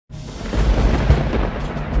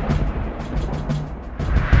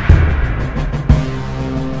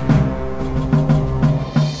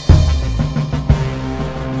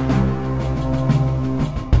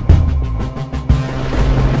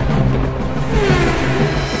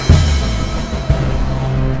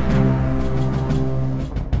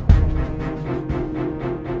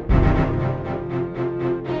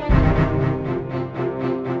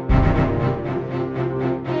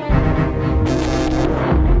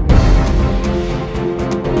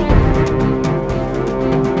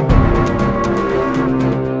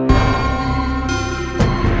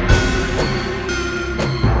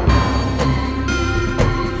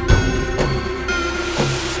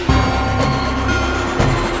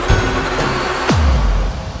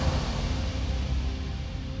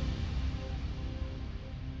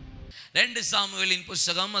2 சாமுவேலின்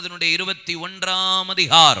புத்தகம் அதனுடைய 21ஆம்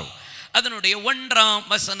அதிகாரம் அதனுடைய 1ஆம்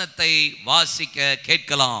வசனத்தை வாசிக்க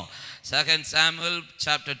கேட்கலாம். 2 Samuel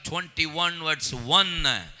chapter 21 verse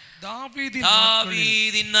 1.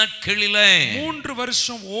 தாவீதின் நாட்களிலே 3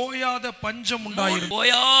 வருஷம் ஓயாத பஞ்சம் உண்டாயிருந்தது.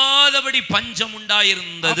 ஓயாதபடி பஞ்சம்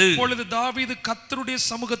உண்டாயிருந்தது. அப்பொழுது தாவீது கர்த்தருடைய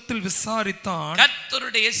சமூகத்தில் விசாரித்தான்.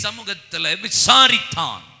 கர்த்தருடைய சமூகத்தில்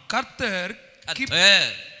விசாரித்தான். கர்த்தர்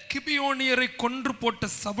கிபியோனியரை கொன்று போட்ட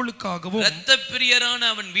சவுலுக்காகவும் இரத்தப்பிரியரான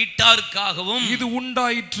அவன் வீட்டாருக்காகவும் இது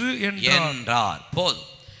உண்டாயிற்று என்றார்.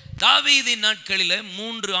 போதும். தாவீதின் நாட்களிலே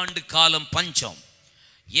 3 ஆண்டு காலம் பஞ்சம்.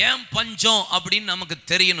 ஏன் பஞ்சம் அப்படின்னு நமக்கு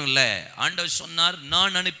தெரியணும்ல. ஆண்டவர் சொன்னார்,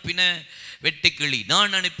 நான் அனுப்பின வெட்டுக்கிளி,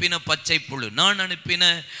 நான் அனுப்பின பச்சை புழு, நான் அனுப்பின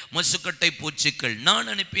மசுக்கட்டை பூச்சிக்கள், நான்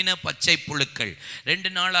அனுப்பின பச்சை புழுக்கள்.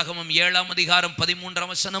 2 நாளாகமம் 7ஆம் அதிகாரம்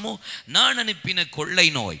 13ஆம் வசனமும் நான் அனுப்பின கொள்ளை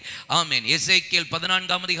நோய். ஆமென். எசேக்கியேல்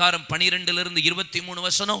 14ஆம் அதிகாரம் 12லிருந்து 23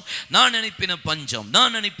 வசனம் நான் அனுப்பின பஞ்சம்,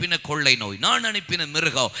 நான் அனுப்பின கொள்ளை நோய், நான் அனுப்பின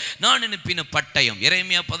மிருகம், நான் அனுப்பின பட்டயம்.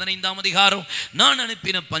 எரேமியா 15ஆம் அதிகாரம் நான்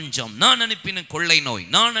அனுப்பின பஞ்சம், நான் அனுப்பின கொள்ளை நோய்,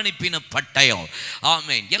 நான் அனுப்பின பட்டயம்.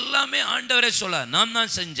 ஆமென். எல்லாமே ஆண்டவரே சொல்ல, நான்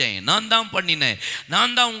தான் செஞ்சேன், நான் தான் பண்ணினேன்,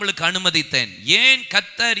 நான் தான் உங்களுக்கு அனுமதித்தேன். ஏன்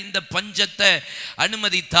கர்த்தர் இந்த பஞ்சத்தை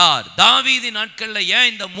அனுமதித்தார்? தாவீதின் நாட்கள்ல ஏன்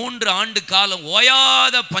இந்த 3 ஆண்டு காலம்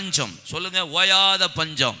ஓயாத பஞ்சம்? சொல்லுங்க, ஓயாத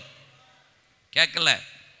பஞ்சம். கேட்கல?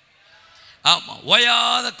 ஆமா.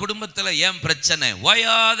 ஓயாத குடும்பத்தில் ஏன் பிரச்சனை?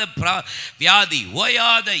 ஓயாத வியாதி,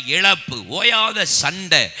 ஓயாத இழப்பு, ஓயாத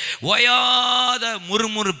சண்டை, ஓயாத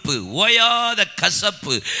முறுமுறுப்பு, ஓயாத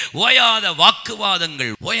கசப்பு, ஓயாத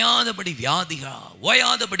வாக்குவாதங்கள், ஓயாதபடி வியாதியா,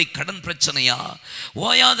 ஓயாதபடி கடன் பிரச்சனையா,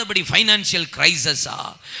 ஓயாதபடி ஃபைனான்சியல் கிரைசஸா,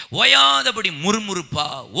 ஓயாதபடி முறுமுறுப்பா,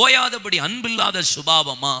 ஓயாதபடி அன்பில்லாத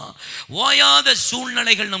சுபாவமா, ஓயாத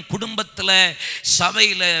சூழ்நிலைகள் நம் குடும்பத்தில்,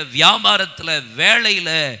 சபையில், வியாபாரத்தில்,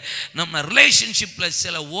 வேலையில், நம்ம ரிலேஷன்ஷிப்ல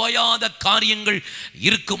சில ஓயாத காரியங்கள்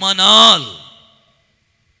இருக்குமானால்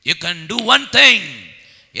you can do one thing.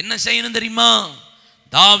 என்ன செய்யணும் தெரியுமா?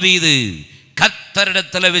 தாவீது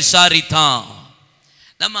கர்த்தரிடத்தில் விசாரித்தான்.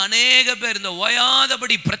 நம்ம அநேக பேர் இந்த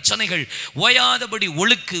ஓயாதபடி பிரச்சனைகள், ஓயாதபடி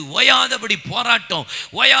ஒழுக்கு, ஓயாதபடி போராட்டம்,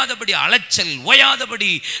 ஓயாதபடி அலைச்சல்,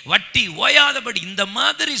 ஓயாதபடி வட்டி, ஓயாதபடி இந்த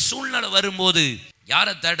மாதிரி சூழ்நிலை வரும்போது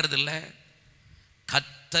யாரை தேடுறதில்லை?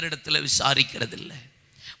 கர்த்தரிடத்தில் விசாரிக்கிறதில்லை.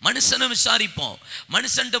 மனுஷனை விசாரிப்போம்.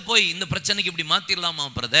 மனுஷன்ட்ட போய் இந்த பிரச்சனைக்கு இப்படி மாற்றிடலாமா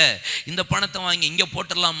பிரதர், இந்த பணத்தை வாங்கி இங்கே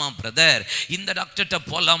போட்டுடலாமா பிரதர், இந்த டாக்டர்கிட்ட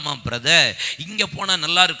போகலாமா பிரதர், இங்கே போனால்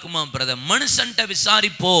நல்லா இருக்குமா பிரதர், மனுஷன்ட்ட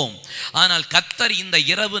விசாரிப்போம். ஆனால் கர்த்தர் இந்த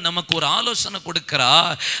இரவு நமக்கு ஒரு ஆலோசனை கொடுக்கிறா.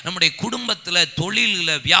 நம்முடைய குடும்பத்தில்,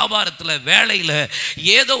 தொழிலில், வியாபாரத்தில், வேலையில்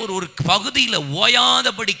ஏதோ ஒரு பகுதியில்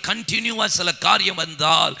ஓயாதபடி கண்டினியூவாக சில காரியம்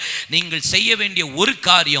வந்தால் நீங்கள் செய்ய வேண்டிய ஒரு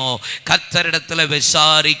காரியம், கர்த்தரிடத்தில்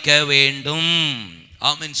விசாரிக்க வேண்டும்.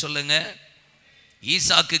 ஆமென் சொல்லுங்க.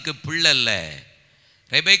 ஈசாக்குக்கு பிள்ளை இல்லை,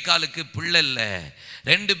 ரெபேக்காளுக்கு பிள்ளை இல்லை,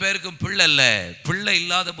 2 பேருக்கும் பிள்ளை இல்லை. பிள்ளை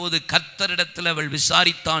இல்லாத போது கர்த்தரிடத்தில் அவள்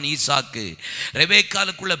விசாரித்தான் ஈசாக்கு.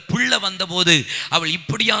 ரெபேக்காளுக்குள்ள பிள்ளை வந்தபோது அவள்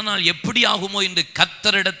இப்படியானால் எப்படி ஆகுமோ என்று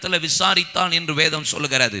கர்த்தரிடத்தில் விசாரித்தான் என்று வேதம்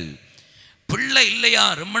சொல்லுகிறது. பிள்ளை இல்லையா,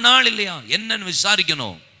 ரொம்ப நாள் இல்லையா, என்னன்னு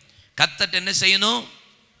விசாரிக்கணும். கர்த்தர்ட்ட என்ன செய்யணும்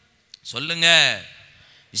சொல்லுங்க?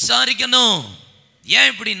 விசாரிக்கணும்.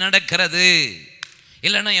 ஏன் இப்படி நடக்கிறது?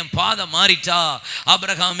 இல்லைன்னா என் பாதை மாறிட்டா,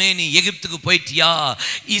 ஆபிரகாமே நீ எகிப்துக்கு போயிட்டியா,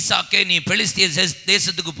 ஈசாக்கே நீ பெலிஸ்திய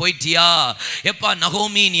தேசத்துக்கு போயிட்டியா, எப்பா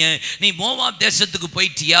நகோமி நீ மோவாப் தேசத்துக்கு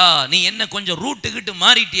போயிட்டியா, நீ என்ன கொஞ்சம் ரூட்டுக்கிட்டு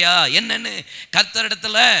மாறிட்டியா, என்னன்னு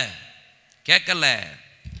கர்த்தரிடத்துல கேட்கல,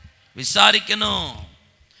 விசாரிக்கணும்.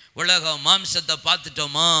 உலகம் மாம்சத்தை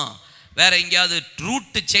பார்த்துட்டோமா, வேற எங்கேயாவது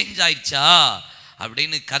ரூட்டு சேஞ்ச் ஆயிடுச்சா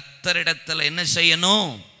அப்படின்னு கர்த்தரிடத்துல என்ன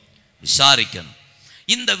செய்யணும்? விசாரிக்கணும்.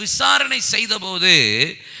 இந்த விசாரணை செய்தபோது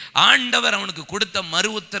ஆண்டவர் அவனுக்கு கொடுத்த மறு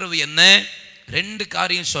உத்தரவு என்ன? 2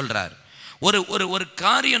 காரியம் சொல்றார். ஒரு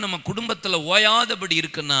காரியம் நம்ம குடும்பத்தில் ஓயாதபடி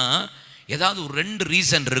இருக்குன்னா ஏதாவது ஒரு 2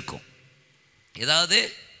 ரீசன் இருக்கும். ஏதாவது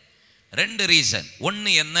 2 ரீசன்.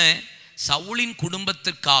 ஒன்று என்ன? சவுலின்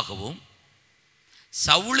குடும்பத்திற்காகவும்,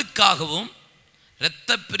 சவுலுக்காகவும்,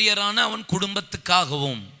 இரத்த பிரியரான அவன்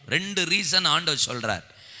குடும்பத்துக்காகவும் 2 ரீசன் ஆண்டவர் சொல்றார்.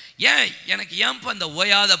 எனக்கு ஏன்ப்பா இந்த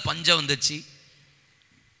ஓயாத பஞ்சம் வந்துச்சு?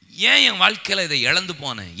 ஏன் என் வாழ்க்கையில் இதை இழந்து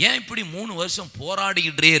போனேன்? ஏன் இப்படி 3 வருஷம்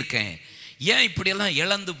போராடிக்கிட்டே இருக்கேன்? ஏன் இப்படியெல்லாம்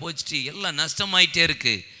இழந்து போச்சுட்டு எல்லாம் நஷ்டமாயிட்டே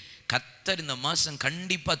இருக்கு? கர்த்தர் இந்த மாதம்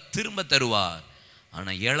கண்டிப்பாக திரும்ப தருவார்.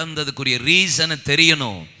 ஆனால் இழந்ததுக்குரிய ரீசனை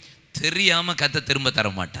தெரியணும். தெரியாமல் கர்த்தர் திரும்ப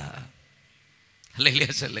தர மாட்டா. இல்லையா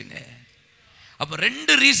சொல்லுங்க. அப்போ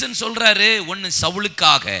 2 ரீசன் சொல்கிறாரு. ஒன்று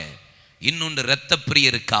சவுலுக்காக, இன்னொன்று இரத்த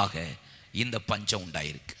பிரியருக்காக இந்த பஞ்சம்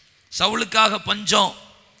உண்டாயிருக்கு. சவுலுக்காக பஞ்சம்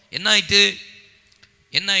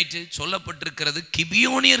என்ன ஆயிட்டு சொல்லப்பட்டிருக்கிறது.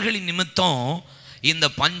 கிபியோனியர்களின் நிமித்தம் இந்த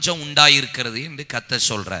பஞ்சம் உண்டாயிருக்கிறது என்று கர்த்தர்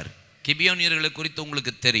சொல்றார். கிபியோனியர்களை குறித்து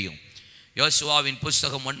உங்களுக்கு தெரியும். யோசுவாவின்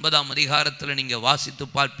புஸ்தகம் 9ஆம் அதிகாரத்தில் நீங்கள் வாசித்து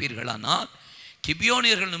பார்ப்பீர்களானால்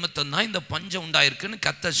கிபியோனியர்கள் நிமித்தம் தான் இந்த பஞ்சம் உண்டாயிருக்குன்னு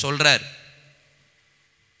கர்த்தர் சொல்றார்.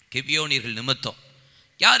 கிபியோனியர்கள் நிமித்தம்.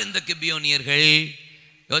 யார் இந்த கிபியோனியர்கள்?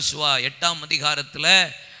 யோசுவா 8ஆம் அதிகாரத்தில்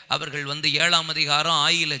அவர்கள் 7ஆம் அதிகாரம்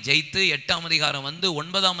ஆயில ஜெயித்து 8ஆம் அதிகாரம்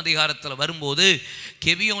 9ஆம் அதிகாரத்தில் வரும்போது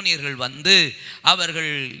கிபியோனியர்கள் அவர்கள்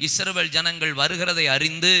இஸ்ரவேல் ஜனங்கள் வருகிறதை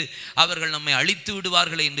அறிந்து அவர்கள் நம்மை அழித்து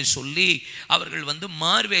விடுவார்கள் என்று சொல்லி அவர்கள்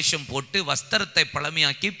மார்வேஷம் போட்டு வஸ்திரத்தை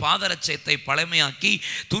பழமையாக்கி பாதரட்சத்தை பழமையாக்கி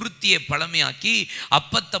துருத்தியை பழமையாக்கி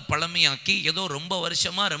அப்பத்தை பழமையாக்கி ஏதோ ரொம்ப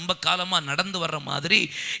வருஷமா ரொம்ப காலமாக நடந்து வர்ற மாதிரி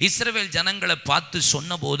இஸ்ரவேல் ஜனங்களை பார்த்து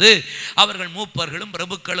சொன்னபோது அவர்கள் மூப்பர்களும்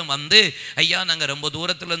பிரபுக்களும் ஐயா நாங்கள் ரொம்ப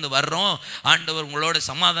தூரத்தில் வர்றோம், ஆண்டவர் உங்களோட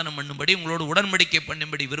சமாதானம் பண்ணும்படி உங்களோட உடன்படிக்கை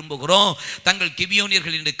பண்ணும்படி விரும்புகிறோம். தங்கள்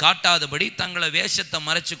கிபியோனியர்கள் என்று காட்டாதபடி தங்களை வேஷத்தை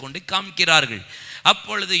மறைச்சு கொண்டு காமிக்கிறார்கள்.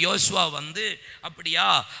 அப்பொழுது யோசுவா அப்படியா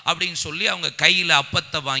அப்படின்னு சொல்லி அவங்க கையில்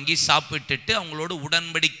அப்பத்தை வாங்கி சாப்பிட்டுட்டு அவங்களோட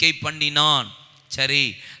உடன்படிக்கை பண்ணினான். சரி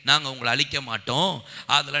நாங்கள் உங்களை அழிக்க மாட்டோம்,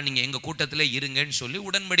 அதில் நீங்கள் எங்கள் கூட்டத்தில் இருங்கன்னு சொல்லி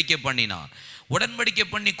உடன்படிக்கை பண்ணினான். உடன்படிக்கை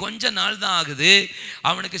பண்ணி கொஞ்ச நாள் தான் ஆகுது,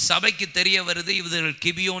 அவனுக்கு சபைக்கு தெரிய வருது இவர்கள்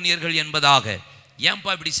கிபியோனியர்கள் என்பதாக. ஏன்பா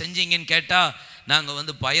இப்படி செஞ்சீங்கன்னு கேட்டால்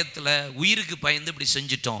நாங்கள் பயத்தில் உயிருக்கு பயந்து இப்படி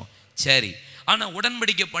செஞ்சிட்டோம். சரி ஆனால்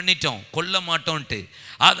உடன்படிக்கை பண்ணிட்டோம் கொல்ல மாட்டோன்ட்டு.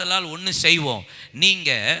 அதனால் ஒன்று செய்வோம்,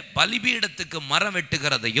 நீங்கள் பலிபீடத்துக்கு மரம்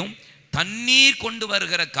வெட்டுகிறதையும் தண்ணீர் கொண்டு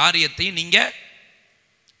வருகிற காரியத்தையும் நீங்கள்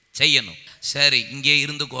செய்யணும். சரி இங்கே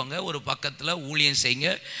இருந்துக்கோங்க, ஒரு பக்கத்தில் ஊழியம்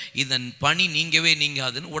செய்யுங்க, இதன் பணி நீங்கவே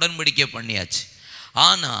நீங்காதுன்னு உடன்படிக்கை பண்ணியாச்சு.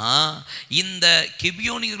 ஆனால் இந்த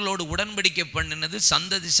கிபியோனியர்களோடு உடன்படிக்கை பண்ணினது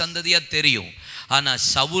சந்ததி சந்ததியாக தெரியும். ஆனால்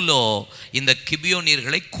சவுலோ இந்த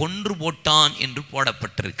கிபியோனியர்களை கொன்று போட்டான் என்று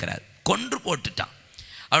போடப்பட்டிருக்கிறார். கொன்று போட்டுட்டான்.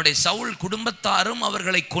 அவருடைய சவுல் குடும்பத்தாரும்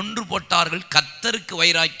அவர்களை கொன்று போட்டார்கள், கர்த்தருக்கு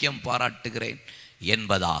வைராக்கியம் பாராட்டுகிறேன்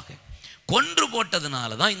என்பதாக. கொன்று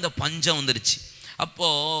போட்டதுனால தான் இந்த பஞ்சம் வந்துருச்சு.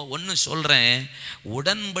 அப்போது ஒன்று சொல்கிறேன்,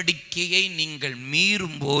 உடன்படிக்கையை நீங்கள்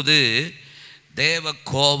மீறும்போது தேவ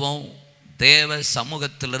கோபம் தேவ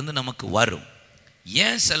சமூகத்திலிருந்து நமக்கு வரும்.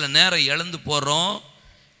 ஏன் சில நேரம் இழந்து போகிறோம்?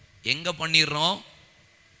 எங்கே பண்ணிடுறோம்?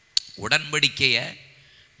 உடன்படிக்கையை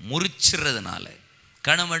முறிச்சிடுறதுனால.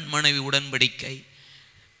 கணவன் மனைவி உடன்படிக்கை,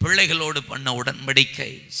 பிள்ளைகளோடு பண்ண உடன்படிக்கை,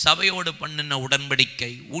 சபையோடு பண்ணின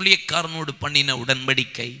உடன்படிக்கை, ஊழியக்காரனோடு பண்ணின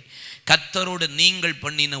உடன்படிக்கை, கர்த்தரோடு நீங்கள்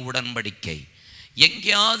பண்ணின உடன்படிக்கை.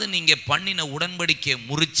 எங்கேயாவது நீங்கள் பண்ணின உடன்படிக்கையை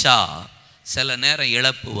முறிச்சா சில நேரம்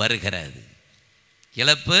இழப்பு வருகிறது.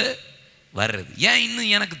 இழப்பு வர்றது. ஏன்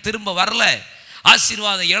இன்னும் எனக்கு திரும்ப வரல?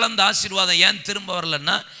 ஆசீர்வாதம் இழந்த ஆசீர்வாதம் ஏன் திரும்ப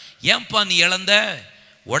வரலன்னா, ஏன்பா நீ இழந்த?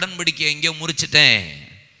 உடன்படிக்கை எங்கேயோ முறிச்சிட்டேன்.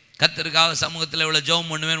 கர்த்தருக்காக சமூகத்தில் இவ்வளோ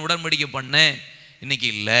ஜெபம் பண்ணுவேன் உடன்படிக்கை பண்ணேன், இன்னைக்கு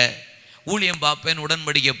இல்லை. ஊழியம் பார்ப்பேன்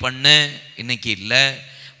உடன்படிக்கை பண்ணேன், இன்னைக்கு இல்லை.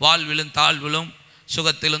 வாழ்விலும் தாழ்விலும்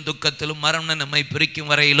சுகத்திலும் துக்கத்திலும் மரணம் நம்மை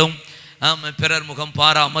பிரிக்கும் வரையிலும் பிறர் முகம்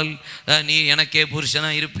பாராமல் நீ எனக்கே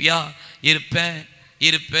புருஷனாக இருப்பியா?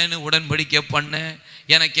 இருப்பேன்னு உடன்படிக்கை பண்ணேன்.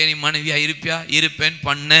 எனக்கே நீ மனைவியாக இருப்பியா? இருப்பேன்னு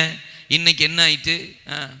பண்ணேன். இன்றைக்கி என்ன ஆயிட்டு?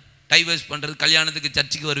 டைவர்ஸ் பண்ணுறது, கல்யாணத்துக்கு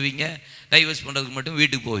சர்ச்சுக்கு வருவீங்க, டைவர்ஸ் பண்ணுறதுக்கு மட்டும்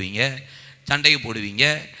வீட்டுக்கு போவீங்க, சண்டைக்கு போடுவீங்க,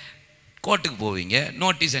 கோர்ட்டுக்கு போவீங்க,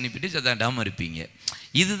 நோட்டீஸ் அனுப்பிட்டு சத்தாண்டாமல் இருப்பீங்க.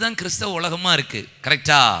 இதுதான் கிறிஸ்தவ உலகமாக இருக்குது.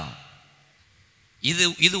 கரெக்டா?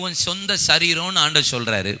 இது உன் சொந்த சரீரம்னு ஆண்டவர்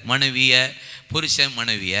சொல்கிறாரு. மனைவியை புருஷன்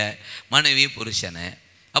மனைவியை, மனைவி புருஷனை.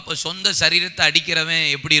 அப்போ சொந்த சரீரத்தை அடிக்கிறவன்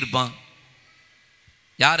எப்படி இருப்பான்?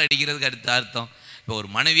 யார் அடிக்கிறதுக்கு அடுத்த அர்த்தம்? இப்போ ஒரு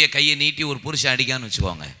மனைவியை கையை நீட்டி ஒரு புருஷன் அடிக்கான்னு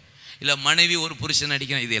வச்சுக்கோங்க, இல்லை மனைவி ஒரு புருஷன்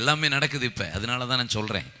அடிக்கணும். இது எல்லாமே நடக்குது இப்போ. அதனால தான் நான்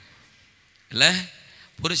சொல்கிறேன். இல்லை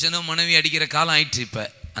புருஷனும் மனைவி அடிக்கிற காலம் ஆயிடுச்சு. இப்போ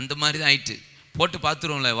அந்த மாதிரி தான் ஆயிடுச்சு. போட்டு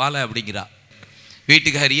பார்த்துருவோம்ல வாழை அப்படிங்கிறா.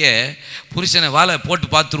 வீட்டுக்காரிய புருஷனை வாழை போட்டு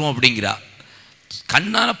பார்த்துருவோம் அப்படிங்கிறா.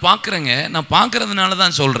 கண்ணால் பார்க்குறேங்க, நான் பார்க்குறதுனால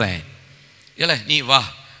தான் சொல்கிறேன். இல்லை நீ வா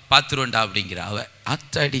பார்த்துருவோண்டா அப்படிங்கிறா.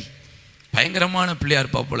 அத்தாடி பயங்கரமான பிள்ளையார்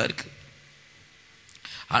போல இருக்கு.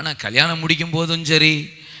 ஆனால் கல்யாணம் முடிக்கும் போதும் சரி,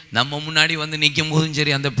 நம்ம முன்னாடி நிற்கும் போதும்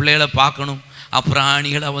சரி, அந்த பிள்ளைகளை பார்க்கணும். அப்புறம்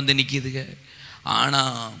ஆணிகளாக நிற்கிதுங்க.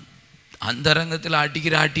 ஆனால் அந்த ரங்கத்தில்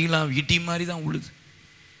அடிக்கிற அட்டிலாம் ஈட்டி மாதிரி தான் உழுது.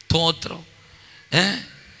 தோத்திரம்.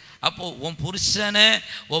 அப்போது உன் புருஷனை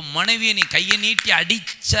உன் மனைவியை நீ கையை நீட்டி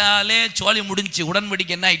அடித்தாலே சோழி முடிஞ்சு.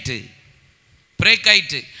 உடன்படிக்கை என்ன ஆயிட்டு? பிரேக்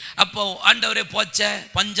ஆயிட்டு. அப்போ ஆண்டவரே போச்ச,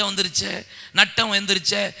 பஞ்சம் வந்துருச்சு, நட்டம்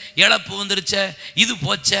வந்துருச்சு, இழப்பு வந்துருச்சு, இது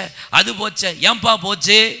போச்ச அது போச்ச. ஏன்பா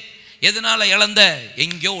போச்சு? எதனால இழந்த?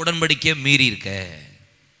 எங்கேயோ உடன்படிக்கையை மீறி இருக்க.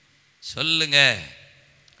 சொல்லுங்க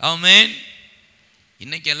ஆமென்.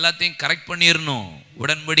 இன்னைக்கு எல்லாத்தையும் கரெக்ட் பண்ணிடணும்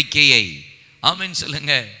உடன்படிக்கையை. ஆமென்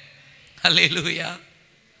சொல்லுங்க. அல்லேலூயா.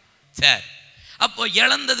 சரி, அப்போ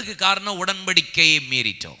இழந்ததுக்கு காரணம் உடன்படிக்கையை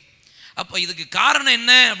மீறிட்டோம். அப்போ இதுக்கு காரணம்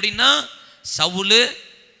என்ன அப்படின்னா சவுலு,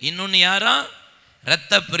 இன்னொன்று யாரா?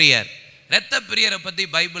 இரத்த பிரியர். இரத்த பிரியரை பற்றி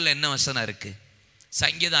பைபிளில் என்ன வசனம் இருக்கு?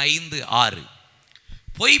 சங்கீதம் 5:6.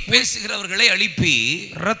 பொய் பேசுகிறவர்களை அழிப்பி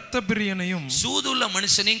இரத்த பிரியனையும் சூதுள்ள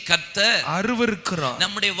மனுஷனையும் கர்த்தர் அருவருக்கிறார்.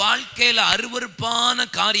 நம்முடைய வாழ்க்கையில அருவருப்பான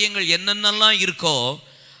காரியங்கள் என்னென்னலாம் இருக்கோ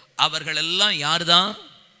அவர்கள் எல்லாம் யாருதான்?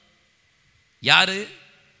 யாரு?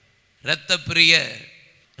 இரத்த பிரியர்.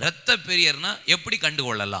 இரத்த பிரியர்னா எப்படி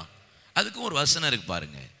கண்டுகொள்ளலாம்? அதுக்கும் ஒரு வசனம் இருக்கு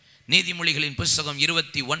பாருங்க. நீதிமொழிகளின் புஸ்தகம்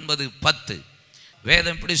 29:10.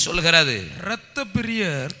 வேதம் இப்படி சொல்கிறது, இரத்த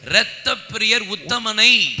பிரியர் உத்தமனை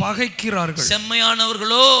பகைக்கிறார்கள்,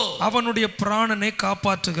 செம்மையானவர்களோ அவனுடைய பிராணனை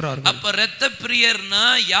காப்பாற்றுகிறார்கள். அப்ப இரத்த பிரியர்னா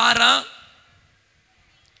யாரா?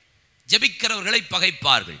 ஜெபிக்கிறவர்களை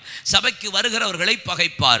பகைப்பார்கள், சபைக்கு வருகிறவர்களை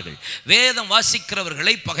பகைப்பார்கள், வேதம்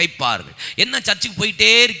வாசிக்கிறவர்களை பகைப்பார்கள். என்ன சர்ச்சுக்கு போயிட்டே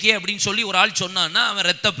இருக்கியே அப்படின்னு சொல்லி ஒரு ஆள் சொன்னான்னா அவன்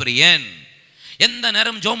இரத்த பிரியன். எந்த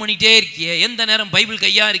நேரம் ஜெபம் பண்ணிட்டே இருக்கியே, எந்த நேரம் பைபிள்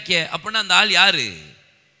கையா இருக்கியே அப்படின்னா அந்த ஆள் யாரு?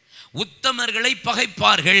 உத்தமர்களை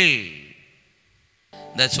பகைப்பார்கள்.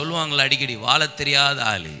 இந்த சொல்லுவாங்களா அடிக்கடி, வாழ தெரியாத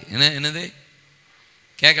ஆளு. என்னது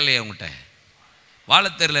கேட்கலையா உங்கள்கிட்ட? வாழ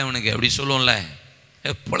தெரியல அவனுக்கு அப்படி சொல்லுவோம்ல,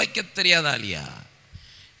 பிழைக்க தெரியாத ஆளியா?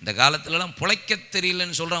 இந்த காலத்துலலாம் பிழைக்க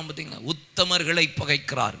தெரியலன்னு சொல்கிறான் பார்த்தீங்களா? உத்தமர்களை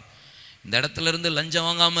பகைக்கிறார். இந்த இடத்துல இருந்து லஞ்சம்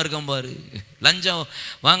வாங்காமல் இருக்கான் பாரு, லஞ்சம்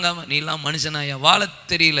வாங்காமல் நீலாம் மனுஷனாயா, வாழ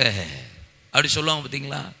தெரியல அப்படி சொல்லுவாங்க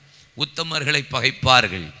பார்த்தீங்களா? உத்தமர்களை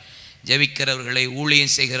பகைப்பார்கள். ஜெபிக்கிறவர்களை,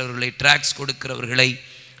 ஊழியம் செய்கிறவர்களை, ட்ராக்ஸ் கொடுக்கிறவர்களை,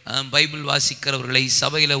 பைபிள் வாசிக்கிறவர்களை,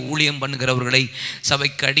 சபையில் ஊழியம் பண்ணுகிறவர்களை,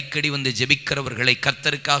 சபைக்கு அடிக்கடி வந்து ஜெபிக்கிறவர்களை,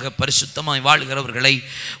 கர்த்தருக்காக பரிசுத்தமாய் வாழ்கிறவர்களை,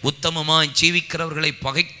 உத்தமமாய் ஜீவிக்கிறவர்களை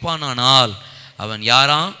பகைப்பானால் அவன்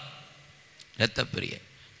யாராம்? இரத்த பிரியன்.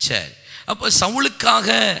 சரி, அப்போ சவுலுக்காக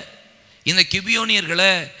இந்த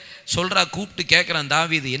கிபியோனியர்களை சொல்கிறா, கூப்பிட்டு கேட்குறான்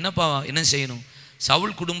தாவீது, என்னப்பா என்ன செய்யணும்?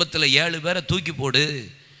 சவுல் குடும்பத்தில் 7 பேரை தூக்கி போடு,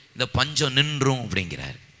 இந்த பஞ்சம் நின்றும்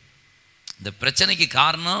அப்படிங்கிறார். இந்த பிரச்சனைக்கு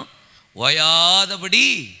காரணம் ஓயாதபடி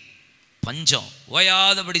பஞ்சம்,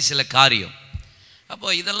 ஓயாதபடி சில காரியம். அப்போ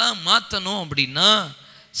இதெல்லாம் மாற்றணும் அப்படின்னா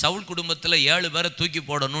சவுல் குடும்பத்தில் 7 பேரை தூக்கி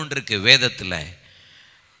போடணும்னு இருக்கு வேதத்தில்.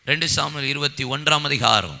 2 சாமுவேல்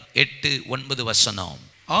 21 8-9 வசனம்.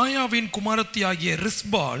 ஆயாவின் குமாரத்தி ஆகிய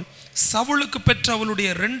ரிஸ்பால் சவுலுக்கு பெற்ற அவளுடைய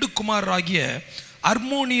 2 குமாரராகிய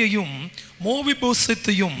அர்மோனியையும்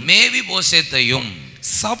மேவிபோசேத்தையும்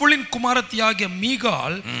சவுலின் குமாரத்தியாகிய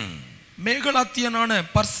மீகால் மேகலாத்தியனான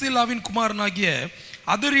பர்சிலாவின் குமாரனாகிய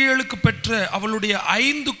அதிரியலுக்கு பெற்ற அவளுடைய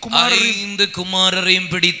 5 குமாரரையும்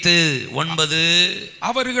பிடித்து 9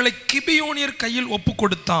 அவர்களை கிபியோனியர் கையில் ஒப்பு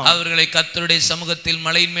கொடுத்தான். அவர்களை கர்த்தருடைய சமூகத்தில்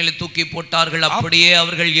மலையின் மேலே தூக்கி போட்டார்கள். அப்படியே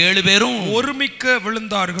அவர்கள் 7 பேரும் ஒருமிக்க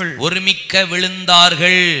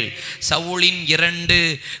விழுந்தார்கள். சவுலின் 2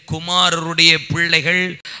 குமாரருடைய பிள்ளைகள்,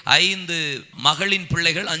 5 மகளின்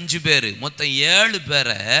பிள்ளைகள், 5 பேர், மொத்தம் 7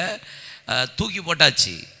 பேரை தூக்கி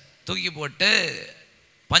போட்டாச்சு. தூக்கி போட்டு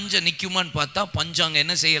பஞ்சம் நிற்குமான்னு பார்த்தா பஞ்சம் அங்கே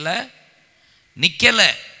என்ன செய்யலை, நிற்கலை.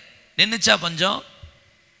 நின்றுச்சா பஞ்சம்?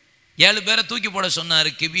 7 பேரை தூக்கி போட சொன்னார்.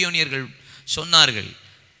 கிபியோனியர்கள் சொன்னார்கள்,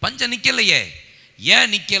 பஞ்சம் நிற்கலையே.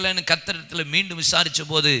 ஏன் நிற்கலைன்னு கர்த்தரிடத்தில் மீண்டும் விசாரித்த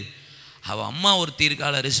போது அவள் அம்மா ஒருத்தி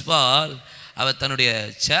இருக்காள ரிஸ்பால், அவள் தன்னுடைய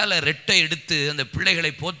சேலை ரெட்டை எடுத்து அந்த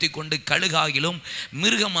பிள்ளைகளை போத்தி கொண்டு கழுகாகிலும்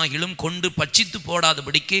மிருகமாகிலும் கொண்டு பட்சித்து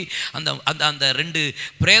போடாதபடிக்கு அந்த அந்த அந்த 2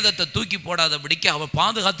 பிரேதத்தை தூக்கி போடாதபடிக்கு அவள்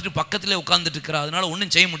பாதுகாத்துட்டு பக்கத்திலே உட்காந்துட்டு இருக்கிறா. அதனால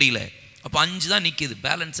ஒன்றும் செய்ய முடியல. அப்போ 5 தான் நிற்கிது,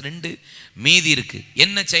 பேலன்ஸ் 2 மீதி இருக்குது.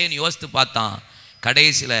 என்ன செய்யன்னு யோசித்து பார்த்தான்.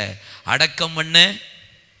 கடைசியில் அடக்கம் பண்ண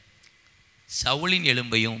சவுலின்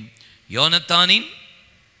எலும்பையும் யோனத்தானின்,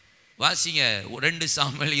 வாசிங்க 2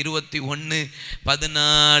 சாமுவேல்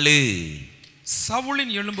 21:14,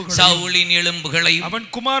 சவுலின் எலும்புகளை அவன்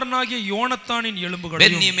குமாரனாகிய யோனத்தானின் எலும்புகளை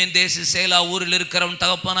பென்யமீன் தேச சேலா ஊரில் இருக்கிறவன்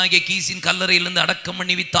தகப்பனாகிய கீசின் கல்லறையிலிருந்து அடக்கம்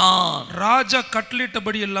பண்ணி வித்தான். ராஜா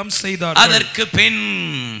கட்டளிட்டபடி எல்லாம் செய்தார்.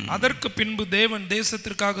 அதற்கு பின்பு தேவன்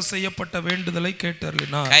தேசத்திற்காக செய்யப்பட்ட வேண்டுதலை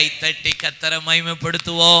கேட்டருளினார். கை தட்டி கர்த்தரை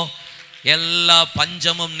மகிமைப்படுத்துவோம். எல்லா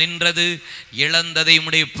பஞ்சமும் நின்றது. இழந்ததை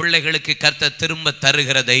உடைய பிள்ளைகளுக்கு கர்த்தர் திரும்ப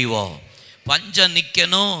தருகிற தெய்வம். பஞ்சம்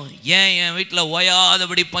நிற்கணும். ஏன் என் வீட்டில்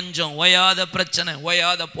ஓயாதபடி பஞ்சம், ஓயாத பிரச்சனை,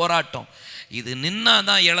 ஓயாத போராட்டம், இது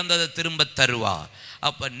நின்னாதான் இழந்ததை திரும்ப தருவா.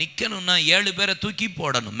 அப்போ நிற்கணும்னா 7 பேரை தூக்கி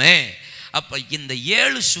போடணுமே. அப்போ இந்த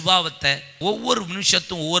 7 சுபாவத்தை ஒவ்வொரு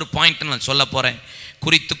நிமிஷத்தும் ஒவ்வொரு பாயிண்ட் நான் சொல்ல போகிறேன்,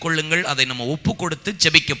 குறித்து கொள்ளுங்கள். அதை நம்ம ஒப்பு கொடுத்து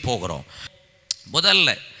ஜெபிக்க போகிறோம். முதல்ல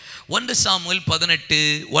 1 சாமுவேல்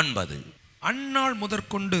 18:9. அந்நாள்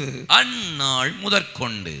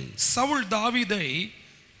முதற்கொண்டு சவுல் தாவீதை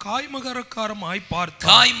காய்மாரகாரமாய்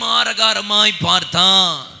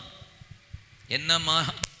பார்த்தான். என்னம்மா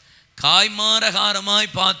காய்மாரகாரமாய்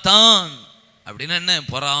பார்த்தான் அப்படின்னு என்ன?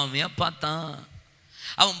 பொறாமையா பார்த்தான்.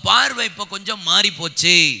 அவன் பார்வை இப்போ கொஞ்சம் மாறி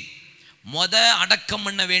போச்சு. அடக்கம்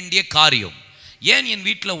பண்ண வேண்டிய காரியம். ஏன் என்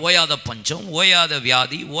வீட்டில் ஓயாத பஞ்சம், ஓயாத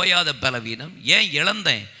வியாதி, ஓயாத பலவீனம் ஏன்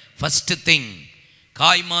இழந்தேன்? ஃபர்ஸ்ட் திங்,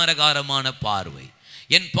 காய்மாரகாரமான பார்வை.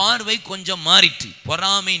 என் பார்வை கொஞ்சம் மாறிட்டு,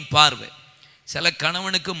 பொறாமையின் பார்வை. சில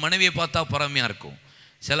கணவனுக்கு மனைவியை பார்த்தா பொறாமையாக இருக்கும்,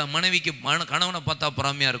 சில மனைவிக்கு கணவனை பார்த்தா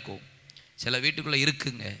பொறாமையாக இருக்கும். சில வீட்டுக்குள்ளே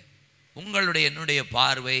இருக்குங்க. உங்களுடைய என்னுடைய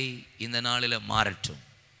பார்வை இந்த நாளில் மாறட்டும்.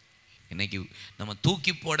 இன்னைக்கு நம்ம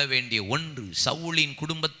தூக்கி போட வேண்டிய ஒன்று, சவுலின்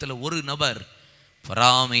குடும்பத்தில் ஒரு நபர்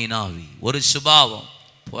பொறாமையினாவி, ஒரு சுபாவம்.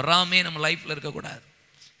 பொறாமை நம்ம லைஃப்பில் இருக்கக்கூடாது.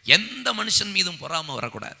 எந்த மனுஷன் மீதும் பொறாமை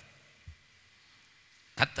வரக்கூடாது.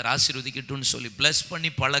 கர்த்தர் ஆசீர்வதிக்கட்டும்னு சொல்லி பிளஸ் பண்ணி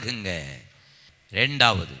பழகுங்க.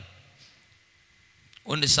 ரெண்டாவது,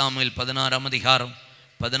 1 சாமுவேல் 16ஆம் அதிகாரம்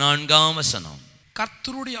 14ஆம் வசனம்.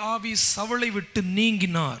 கர்த்தருடைய ஆவி சவுலை விட்டு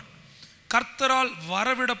நீங்கினார். கர்த்தரால்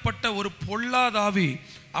வரவிடப்பட்ட ஒரு பொல்லாத ஆவி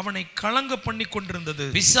அவனை கலங்க பண்ணி கொண்டிருந்தது.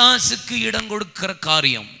 பிசாசுக்கு இடம் கொடுக்கிற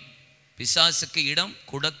காரியம், பிசாசுக்கு இடம்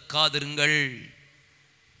கொடுக்காதிருங்கள்.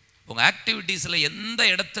 உங்கள் ஆக்டிவிட்டீஸில் எந்த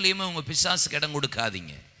இடத்துலையுமே உங்கள் பிசாசுக்கு இடம்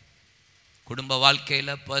கொடுக்காதீங்க. குடும்ப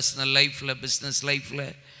வாழ்க்கையில், பர்சனல் லைஃப்பில், பிஸ்னஸ் லைஃப்பில்,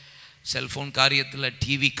 செல்ஃபோன் காரியத்தில்,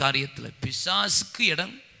 டிவி காரியத்தில் பிசாசுக்கு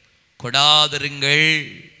இடம் கொடாதிருங்கள்.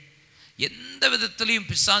 எந்த விதத்துலையும்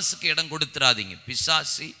பிசாசுக்கு இடம் கொடுத்துடாதீங்க.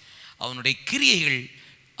 பிசாசு அவனுடைய கிரியைகள்,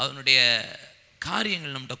 அவனுடைய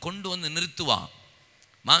காரியங்கள் நம்மகிட்ட கொண்டு வந்து நிறுத்துவான்.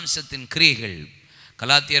 மாம்சத்தின் கிரியைகள்.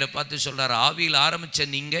 கலாத்தியரை பார்த்து சொல்கிறார், ஆவியில் ஆரம்பித்த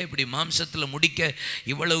நீங்கள் இப்படி மாம்சத்தில் முடிக்க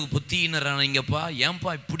இவ்வளவு புத்தியினரானீங்கப்பா,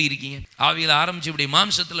 ஏன்பா இப்படி இருக்கீங்க? ஆவியில் ஆரம்பித்து இப்படி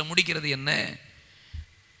மாம்சத்தில் முடிக்கிறது என்ன?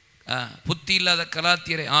 புத்தி இல்லாத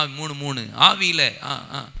கலாத்தியரை 3 ஆவியில்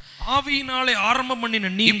ஆவியினாலே ஆரம்பம் பண்ணின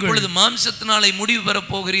நீங்கள் இப்பொழுது மாம்சத்தினாலே முடிவு பெற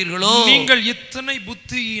போகிறீர்களோ? நீங்கள் எத்தனை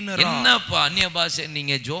புத்தியினர்! என்னப்பா அந்நிய பாஷை,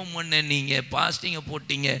 நீங்க ஜோம் பண்ண, நீங்க பாஸ்டிங்க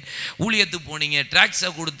போட்டீங்க, ஊழியத்துக்கு போனீங்க,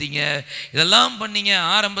 ட்ராக்ஸை கொடுத்தீங்க, இதெல்லாம் பண்ணீங்க.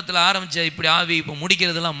 ஆரம்பத்தில் ஆரம்பிச்ச இப்படி ஆவி இப்போ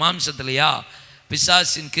முடிக்கிறதெல்லாம் மாம்சத்திலையா?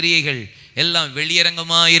 பிசாசின் கிரியைகள் எல்லாம்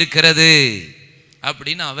வெளியரங்கமாக இருக்கிறது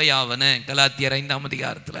அப்படின்னு அவையாவன கலாத்தியர் 5ஆம்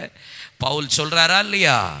அதிகாரத்தில் பவுல் சொல்றாரா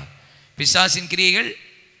இல்லையா? பிசாசின் கிரியைகள்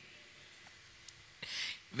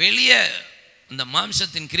வெளியே, இந்த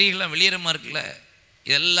மாம்சத்தின் கிரியைகள்லாம் வெளியேறமாக இருக்குல்ல,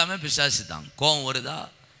 இதெல்லாமே பிசாசு தான். கோபம் வருதா,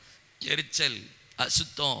 எரிச்சல்,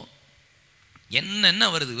 அசுத்தம், என்னென்ன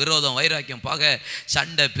வருது, விரோதம், வைராக்கியம், பகை,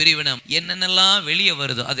 சண்டை, பிரிவினம், என்னென்னலாம் வெளியே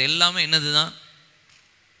வருதோ அது எல்லாமே என்னது தான்?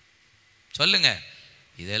 சொல்லுங்க.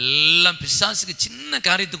 இதெல்லாம் பிசாசுக்கு சின்ன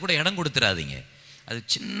காரியத்துக்கு கூட இடம் கொடுத்துடாதீங்க. அது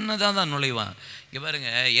சின்னதாக தான் நுழைவான். இங்கே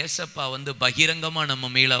பாருங்க, ஏசப்பா பகிரங்கமாக நம்ம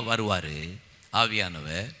மேலே வருவார்.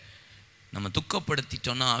 ஆவியானவர் நம்ம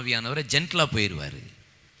துக்கப்படுத்திட்டோன்னா ஆவியானவரை ஜென்டலாக போயிடுவார்.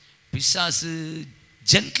 பிசாசு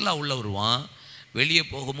ஜென்டலாக உள்ள வருவான், வெளியே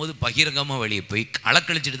போகும்போது பகிரங்கமாக வெளியே போய்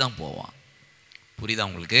அளக்கழிச்சிட்டு தான் போவான். புரியுதா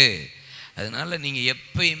உங்களுக்கு? அதனால் நீங்கள்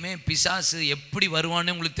எப்பயுமே பிசாசு எப்படி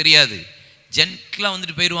வருவான்னு உங்களுக்கு தெரியாது. ஜென்டலாக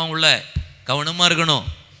வந்துட்டு போயிடுவான் உள்ள. கவனமாக இருக்கணும்.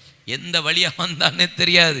 எந்த வழியாக வந்தானே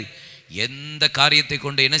தெரியாது. எந்த காரியத்தை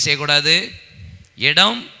கொண்டு என்ன செய்யக்கூடாது?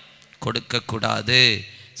 இடம் கொடுக்கக்கூடாது.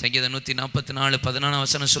 சங்கீதம் 144:14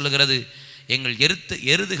 வசனம் சொல்லுகிறது, எங்கள்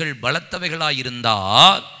எருதுகள் பலத்தவைகளாக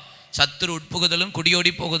இருந்தால் சத்துரு உட்புகுதலும்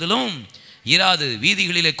குடியோடி போகுதலும் இராது,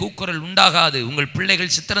 வீதிகளிலே கூக்குரல் உண்டாகாது, உங்கள்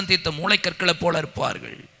பிள்ளைகள் சித்திரம் தீர்த்த மூளைக்கற்களை போல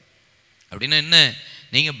இருப்பார்கள். அப்படின்னா என்ன?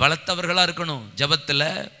 நீங்கள் பலத்தவர்களாக இருக்கணும். ஜபத்தில்,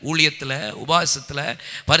 ஊழியத்தில், உபாசத்தில்,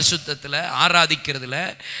 பரிசுத்தத்தில், ஆராதிக்கிறதுல,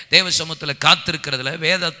 தேவ சமூகத்தில் காத்திருக்கிறதுல,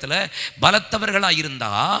 வேதத்தில் பலத்தவர்களாக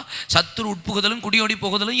இருந்தால் சத்துரு உட்புகுதலும் குடியோடி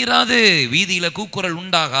போகுதலும் இராது, வீதியில் கூக்குரல்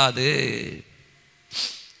உண்டாகாது.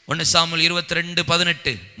 1 சாமுவேல்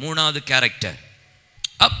 22:18 3வது கேரக்டர்.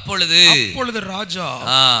 அப்பொழுது ராஜா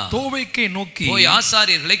தோவேக்கை நோக்கி, போய்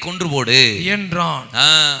ஆசாரியர்களை கொன்று போடு என்றான்.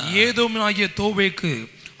 ஏதோமாகிய தோவேக்கு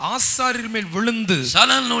ஆசாரியர் மேல் விழுந்து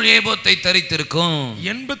சணல் நூல் ஏபோத்தை தரித்திருக்கும்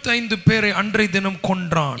 85 பேரை அன்றைய தினம்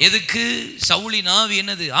கொன்றான். எதுக்கு? சவுலின் ஆவி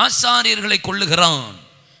என்னது? ஆசாரியர்களை கொல்லுகிறான்.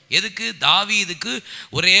 எதுக்கு? தாவீதுக்கு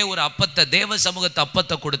ஒரே ஒரு அப்பத்தை, தேவ சமூகத்தை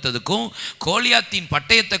அப்பத்தை கொடுத்ததுக்கும் கோலியாத்தின்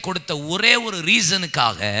பட்டயத்தை கொடுத்த ஒரே ஒரு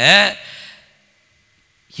ரீசனுக்காக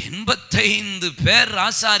 85 பேர்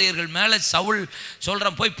ஆசாரியர்கள் மேல சவுல்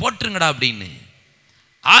சொல்றான், போய் போட்டுருங்கடா அப்படின்னு.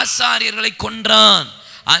 ஆசாரியர்களை கொன்றான்.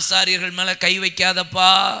 ஆசாரியர்கள் மேலே கை வைக்காதப்பா,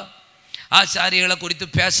 ஆசாரியர்களை குறித்து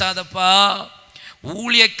பேசாதப்பா.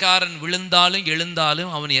 ஊழியக்காரன் விழுந்தாலும்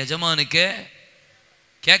எழுந்தாலும் அவன் எஜமானுக்கு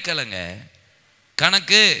கேட்கலங்க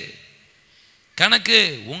கணக்கு.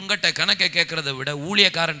 உங்கள்கிட்ட கணக்கை கேட்குறத விட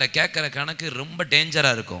ஊழியக்காரன்ட்ட கேட்குற கணக்கு ரொம்ப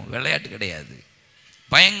டேஞ்சராக இருக்கும். விளையாட்டு கிடையாது,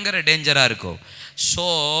 பயங்கர டேஞ்சராக இருக்கும். ஸோ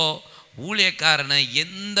ஊழியக்காரனை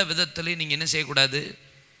எந்த விதத்துலையும் நீங்கள் என்ன செய்யக்கூடாது?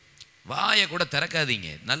 வாயை கூட திறக்காதீங்க.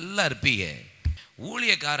 நல்லா இருப்பீங்க.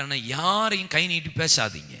 ஊழியக்காரனை யாரையும் கை நீட்டி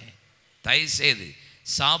பேசாதீங்க. தயவுசெய்து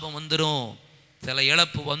சாபம் வந்துடும், சில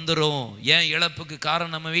இழப்பு வந்துடும். ஏன் இழப்புக்கு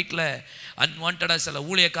காரணம்? நம்ம வீட்டில் அன்வான்டாக சில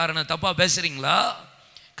ஊழியக்காரனை தப்பாக பேசுகிறீங்களா?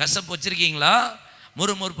 கசப்பு வச்சுருக்கீங்களா?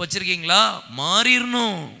 முறுமுறுப்பு வச்சுருக்கீங்களா?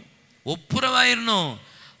 மாறிடணும், ஒப்புரவாயிடணும்,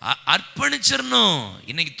 அர்ப்பணிச்சிடணும்,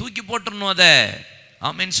 இன்னைக்கு தூக்கி போட்டுடணும் அதை.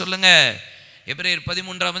 ஆமேன்னு சொல்லுங்க. எபிரேயர்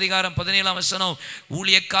 13:17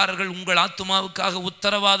 ஊழியக்காரர்கள் உங்கள் ஆத்துமாவுக்காக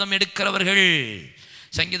உத்தரவாதம் எடுக்கிறவர்கள்.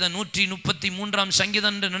 சங்கீதம் 133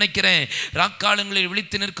 சங்கீதம் என்று நினைக்கிறேன். ராக்காலங்களில்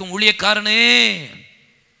விழித்து நிற்கும் ஊழியக்காரனே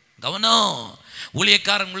கவனம்.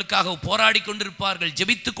 ஊழியக்காரங்களுக்காக போராடி கொண்டிருப்பார்கள்,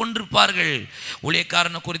 ஜெபித்து கொண்டிருப்பார்கள்.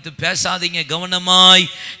 ஊழியக்காரனை குறித்து பேசாதீங்க. கவனமாய்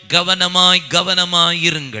கவனமாய் கவனமாய்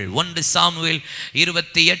இருங்கள். 1 சாமுவேல்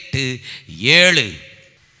 28:7.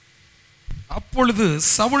 அப்பொழுது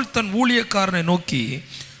சவுல் தன் ஊழியக்காரனை நோக்கி,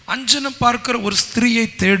 அஞ்சனம் பார்க்கிற ஒரு ஸ்திரீயை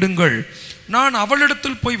தேடுங்கள், நான்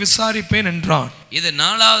அவளிடத்தில் போய் விசாரிப்பேன் என்றான். இது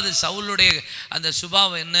 4வது சவுலுடைய அந்த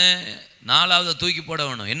சுபாவம் என்ன? 4வது தூக்கி போட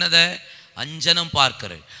வேணும். என்னதை? அஞ்சனம்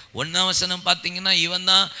பார்க்கிற. 1ஆம் வசனம் பார்த்தீங்கன்னா, இவன்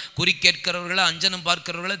தான் குறி கேட்கிறவர்களை, அஞ்சனம்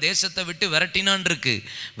பார்க்கிறவர்களை தேசத்தை விட்டு விரட்டினான் இருக்கு.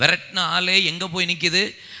 விரட்டின ஆளே எங்கே போய் நிற்கிது?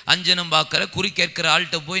 அஞ்சனம் பார்க்கிற குறி கேட்கிற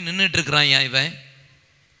ஆள்கிட்ட போய் நின்றுட்டு இருக்கிறான். இவன்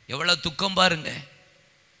எவ்வளோ துக்கம் பாருங்க.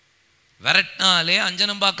 விரட்டினாலே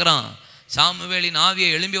அஞ்சனம் பார்க்குறான். சாமுவேலின் ஆவியை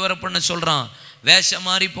எழும்பி வர பண்ண சொல்கிறான். வேஷம்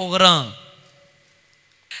மாறி போகிறான்.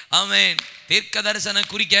 ஆமென். தீர்க்க தரிசன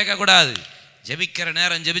குறி கேட்கக்கூடாது. ஜெபிக்கிற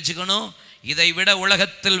நேரம் ஜெபிச்சுக்கணும். இதை விட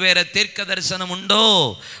உலகத்தில் வேற தீர்க்க தரிசனம் உண்டோ?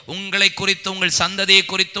 உங்களை குறித்தும், உங்கள் சந்ததியை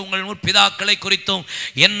குறித்தும், உங்கள் பிதாக்களை குறித்தும்,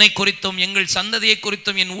 என்னை குறித்தும், எங்கள் சந்ததியை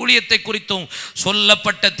குறித்தும், என் ஊழியத்தை குறித்தும்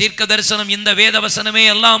சொல்லப்பட்ட தீர்க்க தரிசனம் இந்த வேத வசனமே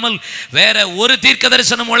அல்லாமல் வேற ஒரு தீர்க்க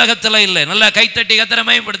தரிசனம் உலகத்தில் இல்லை. நல்லா கைத்தட்டி கர்த்தரை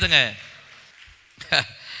மகிமைப்படுத்துங்க.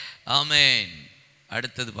 ஆமென்.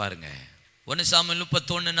 அடுத்தது பாருங்க, 1 சாமுவேல்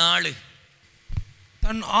 31:4.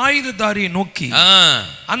 தன் ஆயுததாரியை நோக்கி,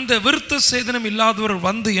 அந்த விருத்த சேதனம் இல்லாதவர்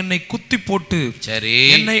வந்து என்னை குத்தி போட்டு சரி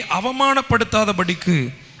என்னை அவமானப்படுத்தாதபடிக்கு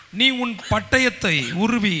நீ உன் பட்டயத்தை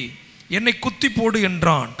உருவி என்னை குத்தி போடு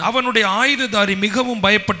என்றான். அவனுடைய ஆயுததாரி மிகவும்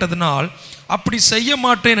பயப்பட்டதனால் அப்படி செய்ய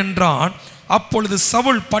மாட்டேன் என்றான். அப்பொழுது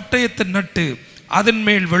சவுல் பட்டயத்தை நட்டு அதன்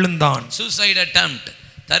மேல் விழுந்தான். சூசைட் அட்டெம்ப்ட்,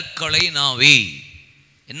 தற்கொலை நாவி.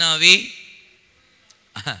 என்ன ஆவி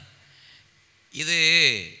இது?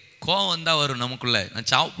 கோவம் வந்தால் வரும் நமக்குள்ள. நான்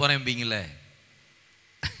சாவ போகிறேன்பீங்கள.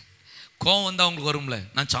 கோவம் வந்தால் உங்களுக்கு வரும்ல,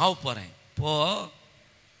 நான் சாவ போகிறேன். போ,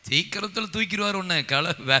 சீக்கிரத்தில் தூக்கிடுவார் உன்னை.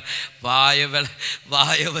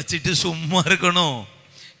 வாயை வச்சுட்டு சும்மா இருக்கணும்.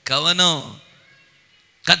 கவனம்.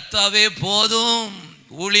 கத்தாவே போதும்,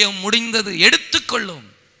 ஊழியம் முடிந்தது, எடுத்துக்கொள்ளும்.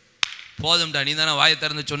 போதும்டா, நீ தானே வாயை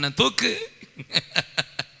திறந்து சொன்ன, தூக்கு.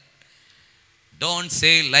 Don't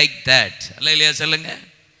say like that. அல்ல இல்லையா சொல்லுங்க.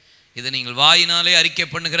 இது நீங்கள் வாயினாலே அறிக்கை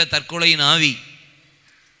பண்ணுகிற தற்கொலையின் ஆவி.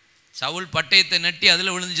 சவுல் பட்டயத்தை நட்டி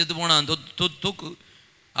அதில் விழுந்து செத்து போனான். தூக்கு.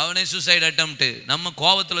 அவனே சூசைட் அட்டெம்ப்ட். நம்ம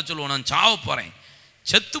கோபத்தில் சொல்லுவோம், நான் சாவ போகிறேன்,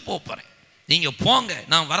 செத்து போகிறேன், நீங்கள் போங்க,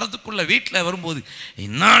 நான் வரதுக்குள்ள வீட்டில் வரும்போது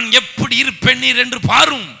நான் எப்படி இருப்பேன் என்று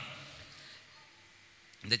பாரும்.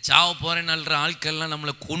 இந்த சாவ போகிறேன்னு அல்ற ஆட்கள்லாம்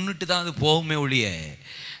நம்மளை கொன்னுட்டு தான் அது போகுமே ஒழிய,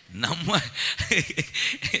 நம்ம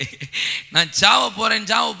நான் சாவ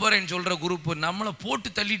போகிறேன்னு சொல்கிற குரூப் நம்மளை போட்டு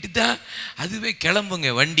தள்ளிட்டு தான் அதுவே கிளம்புங்க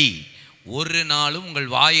வண்டி. ஒரு நாளும்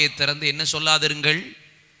உங்கள் வாயை திறந்து என்ன சொல்லாதிருங்கள்?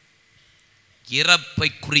 இறப்பை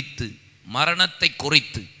குறித்து, மரணத்தை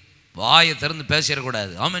குறித்து வாயை திறந்து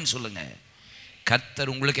பேசிடக்கூடாது. ஆமென் சொல்லுங்க.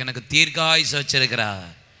 கர்த்தர் உங்களுக்கு எனக்கு தீர்க்காயுசு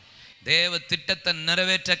வச்சிருக்கிறார். தேவ திட்டத்தை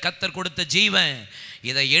நிறைவேற்ற கர்த்தர் கொடுத்த ஜீவன்.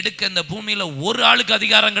 இதை எடுக்க இந்த பூமியில் ஒரு ஆளுக்கு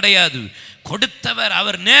அதிகாரம் கிடையாது. கொடுத்தவர்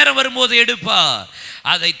அவர் நேரம் வரும்போது எடுப்பார்.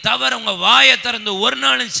 அதை தவிர உங்க வாயை திறந்து ஒரு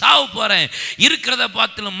நாளும் சாவு போறேன், இருக்கிறத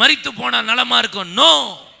பார்த்து மரித்து போனால் நலமா இருக்கும், நோ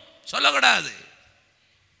சொல்லக்கூடாது.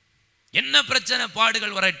 என்ன பிரச்சனை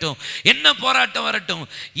பாடுகள் வரட்டும், என்ன போராட்டம் வரட்டும்,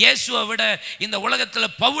 இயேசுவை விட இந்த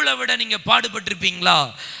உலகத்தில் பவுலை விட நீங்க பாடுபட்டிருப்பீங்களா?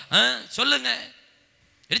 சொல்லுங்க.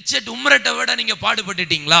 ரிச்சர்ட் உம்ரட்டை விட நீங்க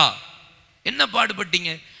பாடுபட்டுட்டீங்களா? என்ன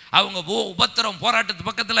பாடுபட்டீங்க? அவங்க உபத்திரம் போராட்டத்து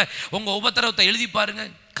பக்கத்தில் உங்க உபத்திரவத்தை எழுதி பாருங்க.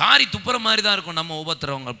 காரி துப்புற மாதிரி தான் இருக்கும் நம்ம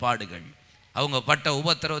உபத்திரவங்கள் பாடுகள். அவங்க பட்ட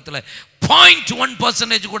உபத்திரவத்தில்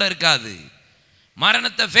 0.1% கூட இருக்காது.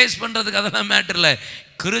 மரணத்தை ஃபேஸ் பண்றதுக்கு அதெல்லாம் மேட்டர் இல்லை.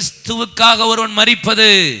 கிறிஸ்துவுக்காக ஒருவன் மரிப்பது,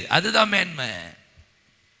 அதுதான் மேன்மை.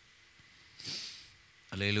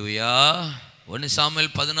 அல்லேலூயா. 1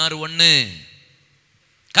 சாமுவேல் 16:1.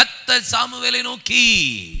 கர்த்தர் சாமுவேலை நோக்கி,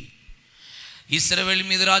 இஸ்ரவேல்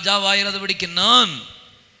மீது ராஜாவாயிரதபடிக்கு நான்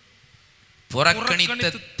புறக்கணித்த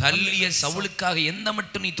தள்ளிய சவுலுக்காக எந்த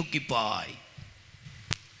மட்டும் நீ துக்கிப்பாய்.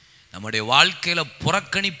 நம்முடைய வாழ்க்கையில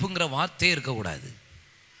புறக்கணிப்புங்கிற வார்த்தையே இருக்கக்கூடாது.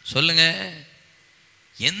 சொல்லுங்க.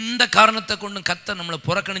 எந்த காரணத்தை கொண்டு கர்த்தர் நம்மளை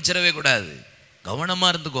புறக்கணிச்சிடவே கூடாது. கவனமா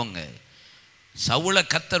இருந்துக்கோங்க. சவுலை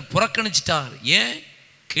கர்த்தர் புறக்கணிச்சிட்டார். ஏன்?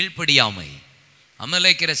 கீழ்ப்படியாமை.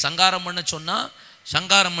 அமலேக்கிற சங்காரம் பண்ண சொன்னா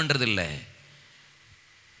சங்காரம் பண்றது இல்லை.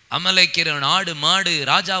 அமலேக்கிற ஆடு மாடு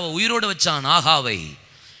ராஜாவை உயிரோடு வச்சான். ஆகாவை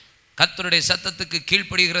கர்த்தருடைய சத்தத்துக்கு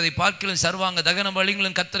கீழ்ப்படுகிறதை பார்க்கலும் சர்வாங்க தகன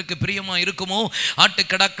பலிகளும் கர்த்தருக்கு பிரியமா இருக்குமோ?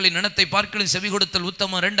 ஆட்டுக்கடாக்களின் இனத்தை பார்க்கலும் செவி கொடுத்தல்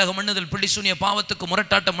உத்தமம். ரெண்டகம் மண்ணுதல், பிடிசூனிய பாவத்துக்கு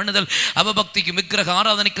முரட்டாட்டம் மண்ணுதல், அவபக்திக்கும் விக்கிரக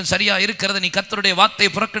ஆராதனைக்கும் சரியா இருக்கிறது. நீ கர்த்தருடைய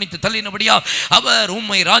வார்த்தையை புறக்கணித்து தள்ளினபடியா அவர்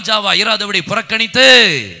உம்மை ராஜாவா இராதபடி புறக்கணித்து.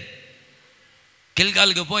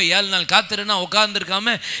 கில்காலுக்கு போய் 7 நாள் காத்திருன்னா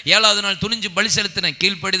உட்கார்ந்துருக்காம 7வது நாள் துணிஞ்சு பலி செலுத்தின.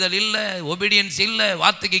 கீழ்ப்படிதல் இல்லை, ஒபீடியன்ஸ் இல்லை,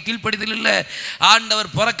 வார்த்தைக்கு கீழ்ப்படிதல் இல்லை. ஆண்டவர்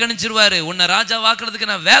புறக்கணிச்சிருவாரு. உன்னை ராஜா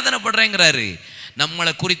வாக்குறதுக்கு நான் வேதனைப்படுறேங்கிறாரு.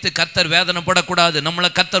 நம்மளை குறித்து கர்த்தர் வேதனைப்படக்கூடாது.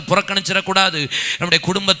 நம்மளை கர்த்தர் புறக்கணிச்சிடக்கூடாது. நம்முடைய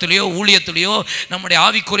குடும்பத்திலேயோ ஊழியத்திலேயோ நம்முடைய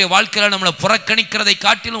ஆவிக்குரிய வாழ்க்கையில் நம்மளை புறக்கணிக்கிறதை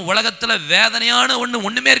காட்டிலும் உலகத்தில் வேதனையான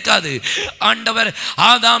ஒன்றுமே இருக்காது. ஆண்டவர்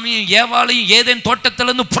ஆதாமையும் ஏவாளையும் ஏதேன்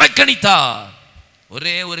தோட்டத்திலிருந்து புறக்கணித்தார்.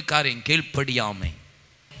 ஒரே ஒரு காரியம், கீழ்ப்படியாமை.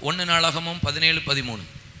 1 நாளாகமம் 17:13.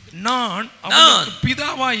 நான் அவனுக்கு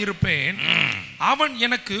பிதாவாய் இருப்பேன், அவன்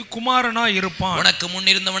எனக்கு குமாரனாய் இருப்பான். உனக்கு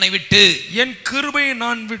முன்னிருந்தவனை விட்டு என் கிருபையை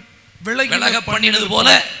நான் விலக பண்ணினது போல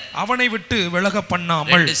அவனை விட்டு விலக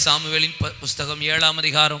பண்ணாமல். சாமுவேலின் புஸ்தகம் 7ஆம்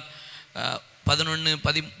அதிகாரம் 11,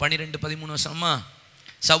 12, 13 வசனமா?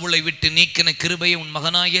 சவுலை விட்டு நீக்கின கிருபையை உன்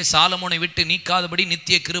மகனாகிய சாலமோனை விட்டு நீக்காதபடி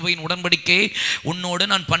நித்திய கிருபையின் உடன்படிக்கையை உன்னோடு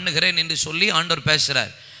நான் பண்ணுகிறேன் என்று சொல்லி ஆண்டவர்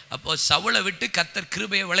பேசுறார். அப்போ சவுலை விட்டு கர்த்தர்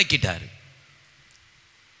கிருபையை விளக்கிட்டார்.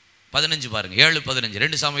 15 பாருங்க, 7:15.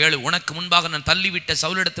 2 சாமுவேல் 7. உனக்கு முன்பாக நான் தள்ளிவிட்ட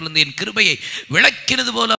சவுலிடத்திலிருந்து என் கிருபையை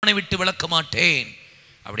விளக்கினது போல அவனை விட்டு விளக்க மாட்டேன்.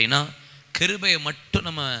 அப்படின்னா கிருபையை மட்டும்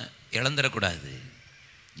நம்ம இழந்துடக்கூடாது.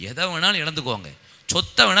 எதை வேணாலும் இழந்துக்கோங்க,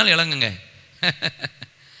 சொத்தை வேணாலும் இழங்குங்க.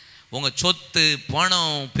 உங்கள் சொத்து,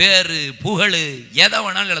 பணம், பேர், புகழ் எதை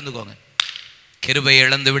வேணாலும் இழந்துக்கோங்க. கிருபை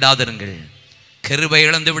இழந்து விடாதிருங்கள், கிருபை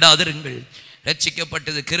இழந்து விடாதிருங்கள்.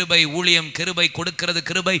 ரட்சிக்கப்பட்டது கிருபை, ஊழியம் கிருபை, கொடுக்கிறது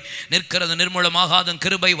கிருபை, நிற்கிறது நிர்மூலமாகாத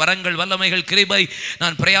கிருபை, வரங்கள் வல்லமைகள் கிருபை,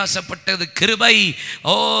 நான் பிரயாசப்பட்டது கிருபை,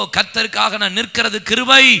 ஓ கர்த்தருக்காக நான் நிற்கிறது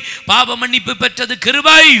கிருபை, பாவ மன்னிப்பு பெற்றது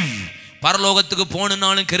கிருபை, பரலோகத்துக்கு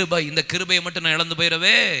போனாலும் கிருபை. இந்த கிருபையை மட்டும் நான் இழந்து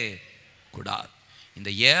போயிடவே கூடாது. இந்த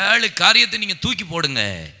 7 காரியத்தை நீங்கள் தூக்கி போடுங்க.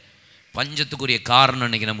 பஞ்சத்துக்குரிய காரணம்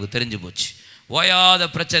இன்னைக்கு நமக்கு தெரிஞ்சு போச்சு. ஓயாத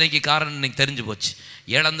பிரச்சனைக்கு காரணம் இன்னைக்கு தெரிஞ்சு போச்சு.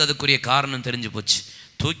 இழந்ததுக்குரிய காரணம் தெரிஞ்சு போச்சு.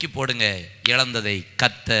 தூக்கி போடுங்க. இழந்ததை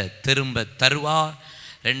கர்த்தர் திரும்ப தருவார்.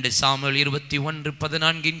 2 சாமுவேல்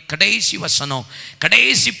 21:14 கடைசி வசனம்,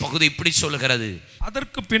 கடைசி பகுதி இப்படி சொல்லுகிறது.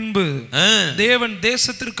 அதற்கு பின்பு தேவன்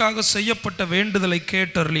தேசத்திற்காக செய்யப்பட்ட வேண்டுதலை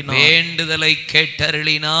கேட்டருளினா.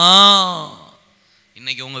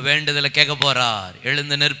 இன்னைக்கு உங்க வேண்டுதலை கேட்க போறார்.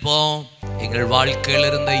 எழுந்து நிற்போம். எங்கள் வாழ்க்கையில்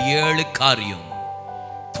இருந்த 7 காரியம்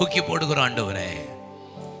தூக்கி போடுகிறோம் ஆண்டவரே.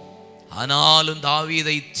 ஆனாலும்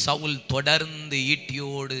தாவீதை சவுல் தொடர்ந்து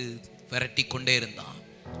ஈட்டியோடு விரட்டி கொண்டே இருந்தான்.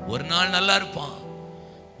 ஒரு நாள் நல்லா இருப்பான்,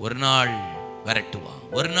 ஒரு நாள் விரட்டுவான்.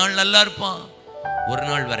 ஒரு நாள் நல்லா இருப்பான், ஒரு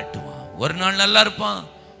நாள் விரட்டுவான். ஒரு நாள் நல்லா இருப்பான்,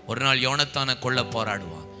 ஒரு நாள் யோனத்தானை கொல்ல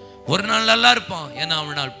போராடுவான். ஒரு நாள் நல்லா இருப்பான், ஏன்னா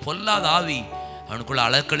அவனால் பொல்லாத ஆவி அவனுக்குள்ள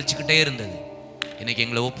அலக்கழிச்சுக்கிட்டே இருந்தது. இன்னைக்கு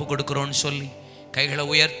எங்களை ஒப்பு கொடுக்குறோன்னு சொல்லி கைகளை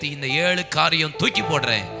உயர்த்தி இந்த 7 காரியம் தூக்கி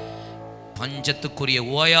போடுறேன். பஞ்சத்துக்குரிய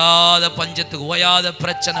ஓயாத பஞ்சத்துக்கு, ஓயாத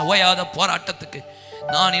பிரச்சனை, ஓயாத போராட்டத்துக்கு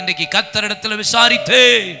நான் இன்றைக்கு கர்த்தரிடத்தில் விசாரித்து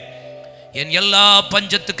என் எல்லா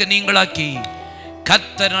பஞ்சத்துக்கு நீங்களாக்கி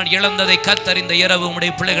கர்த்தர் நான் இழந்ததை கர்த்தர் இந்த இரவு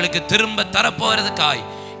உம்முடைய பிள்ளைகளுக்கு திரும்ப தரப்போறதுக்காய்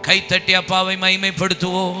கைத்தட்டி அப்பாவை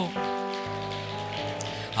மகிமைப்படுத்துவோம்.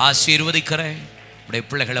 ஆசீர்வதிக்கிறேன், உடைய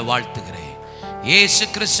பிள்ளைகளை வாழ்த்துகிறேன். இயேசு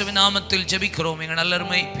கிறிஸ்துவின் நாமத்தில் ஜெபிக்கிறோம் எங்கள்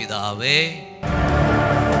நல்லருமை பிதாவே.